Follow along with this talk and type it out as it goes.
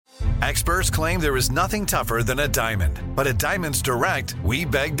Experts claim there is nothing tougher than a diamond. But at Diamonds Direct, we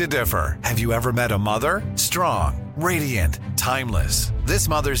beg to differ. Have you ever met a mother? Strong, radiant, timeless. This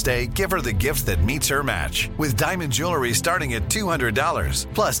Mother's Day, give her the gift that meets her match. With diamond jewelry starting at $200.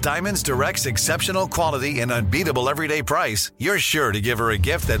 Plus Diamonds Direct's exceptional quality and unbeatable everyday price, you're sure to give her a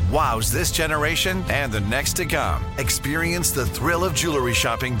gift that wows this generation and the next to come. Experience the thrill of jewelry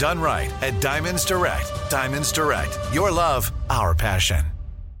shopping done right at Diamonds Direct. Diamonds Direct. Your love, our passion.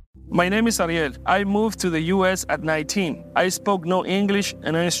 My name is Ariel. I moved to the U.S. at 19. I spoke no English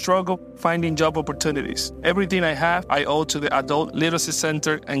and I struggled finding job opportunities. Everything I have, I owe to the Adult Literacy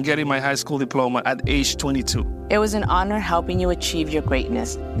Center and getting my high school diploma at age 22. It was an honor helping you achieve your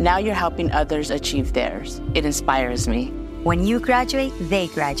greatness. Now you're helping others achieve theirs. It inspires me. When you graduate, they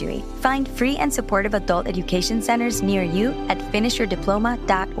graduate. Find free and supportive adult education centers near you at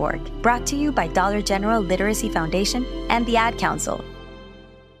finishyourdiploma.org. Brought to you by Dollar General Literacy Foundation and the Ad Council.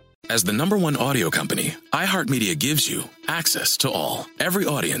 As the #1 audio company, iHeartMedia gives you access to all. Every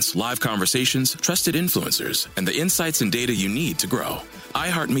audience, live conversations, trusted influencers, and the insights and data you need to grow.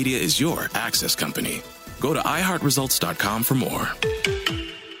 iHeartMedia is your access company. Go to iHeartResults.com for more.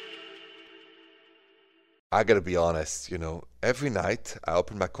 I gotta be honest, every night I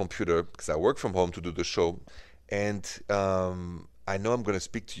open my computer because I work from home to do the show, and I know I'm going to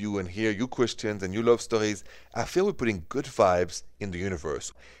speak to you and hear your questions and your love stories. I feel we're putting good vibes in the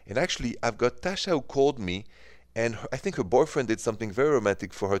universe. And actually, I've got Tasha who called me, and I think her boyfriend did something very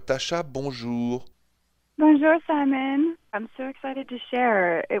romantic for her. Tasha, bonjour. Bonjour, Simon. I'm so excited to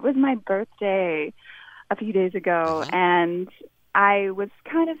share. It was my birthday a few days ago, and I was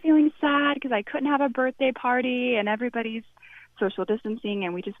kind of feeling sad because I couldn't have a birthday party, and everybody's social distancing,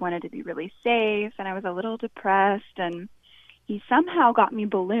 and we just wanted to be really safe, and I was a little depressed, and he somehow got me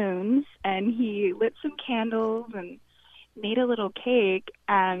balloons, and he lit some candles and made a little cake,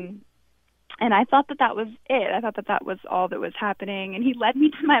 and I thought that was it. I thought that was all that was happening, and he led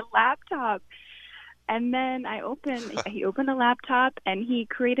me to my laptop, and then he opened the laptop, and he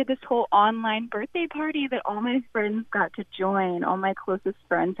created this whole online birthday party that all my friends got to join. All my closest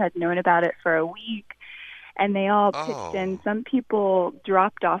friends had known about it for a week, and they all pitched in. Some people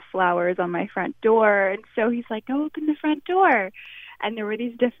dropped off flowers on my front door. And so he's like, go open the front door. And there were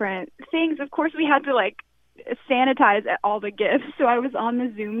these different things. Of course, we had to sanitize all the gifts. So I was on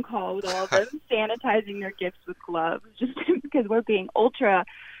the Zoom call with all of them, sanitizing their gifts with gloves, just because we're being ultra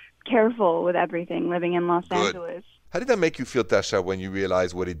careful with everything living in Los Angeles. How did that make you feel, Tasha, when you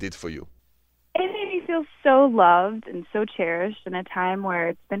realized what he did for you? It made me feel so loved and so cherished in a time where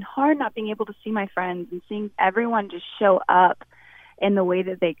it's been hard not being able to see my friends and seeing everyone just show up in the way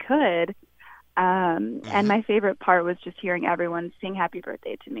that they could. And my favorite part was just hearing everyone sing happy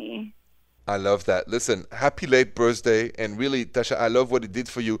birthday to me. I love that. Listen, happy late birthday. And really, Tasha, I love what it did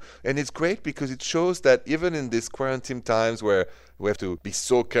for you. And it's great because it shows that even in these quarantine times where we have to be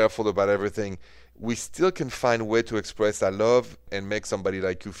so careful about everything, we still can find a way to express our love and make somebody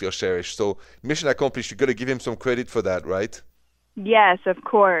like you feel cherished. So mission accomplished. You got to give him some credit for that, right? Yes, of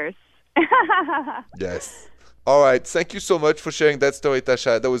course. Yes. All right. Thank you so much for sharing that story,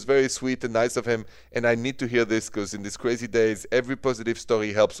 Tasha. That was very sweet and nice of him. And I need to hear this because in these crazy days, every positive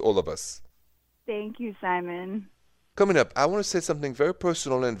story helps all of us. Thank you, Simon. Coming up, I want to say something very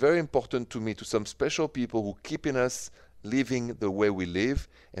personal and very important to me, to some special people who keep in us living the way we live.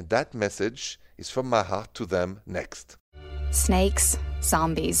 And that message is from my heart to them next. Snakes,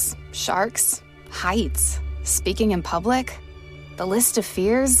 zombies, sharks, heights, speaking in public. The list of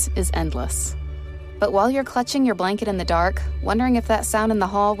fears is endless. But while you're clutching your blanket in the dark, wondering if that sound in the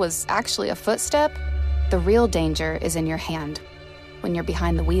hall was actually a footstep, the real danger is in your hand, when you're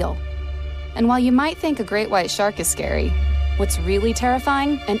behind the wheel. And while you might think a great white shark is scary, what's really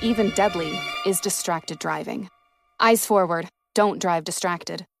terrifying and even deadly is distracted driving. Eyes forward. Don't drive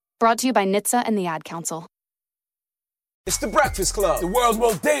distracted. Brought to you by NHTSA and the Ad Council. It's The Breakfast Club, the world's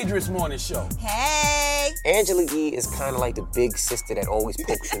most dangerous morning show. Hey! Angela Yee is kind of like the big sister that always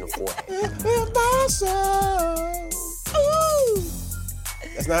pokes you in the forehead.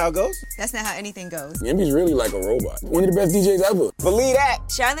 That's not how it goes? That's not how anything goes. Yemi's really like a robot. One of the best DJs ever. Believe that.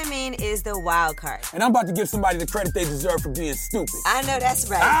 Charlamagne is the wild card. And I'm about to give somebody the credit they deserve for being stupid. I know that's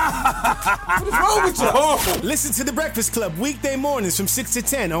right. What is wrong with you? Oh. Listen to The Breakfast Club weekday mornings from 6 to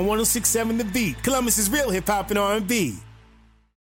 10 on 106.7 The Beat. Columbus's real hip-hop and R&B.